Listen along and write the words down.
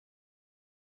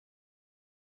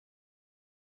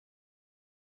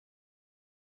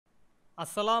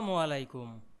Assalamu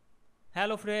Walaikum.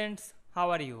 Hello friends,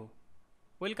 how are you?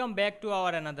 Welcome back to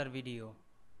our another video.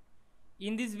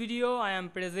 In this video I am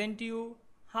present you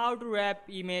how to wrap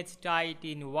image tight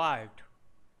in Word.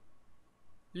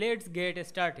 Let's get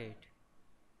started.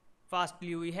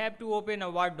 Firstly we have to open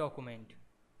a Word document.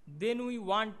 Then we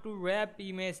want to wrap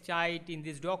image tight in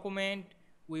this document.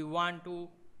 We want to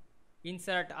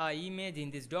insert a image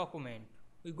in this document.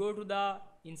 We go to the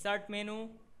insert menu.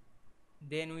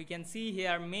 Then we can see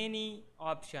here many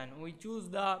options. We choose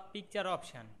the picture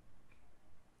option.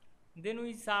 Then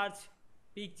we search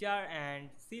picture and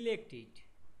select it.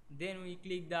 Then we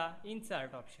click the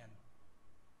insert option.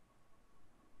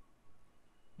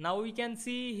 Now we can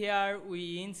see here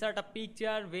we insert a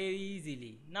picture very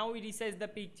easily. Now we resize the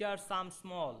picture some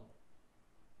small.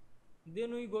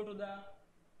 Then we go to the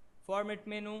format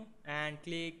menu and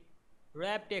click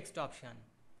wrap text option.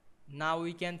 Now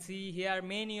we can see here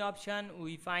many options.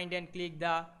 We find and click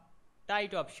the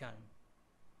tight option.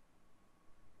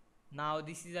 Now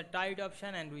this is a tight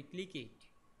option and we click it.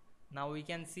 Now we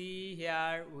can see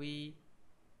here we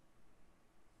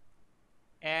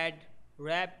add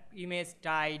wrap image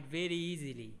tight very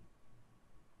easily.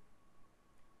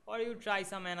 Or you try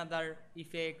some another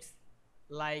effects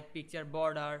like picture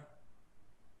border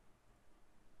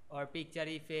or picture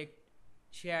effect,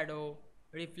 shadow,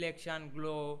 reflection,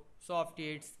 glow, soft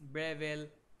hits, bevel,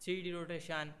 3D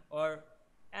rotation or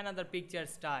another picture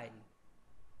style.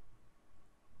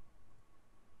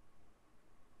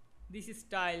 This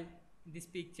style, this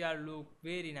picture look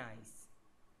very nice.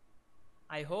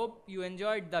 I hope you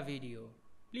enjoyed the video.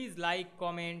 Please like,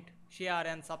 comment, share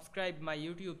and subscribe my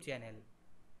YouTube channel.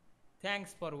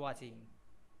 Thanks for watching.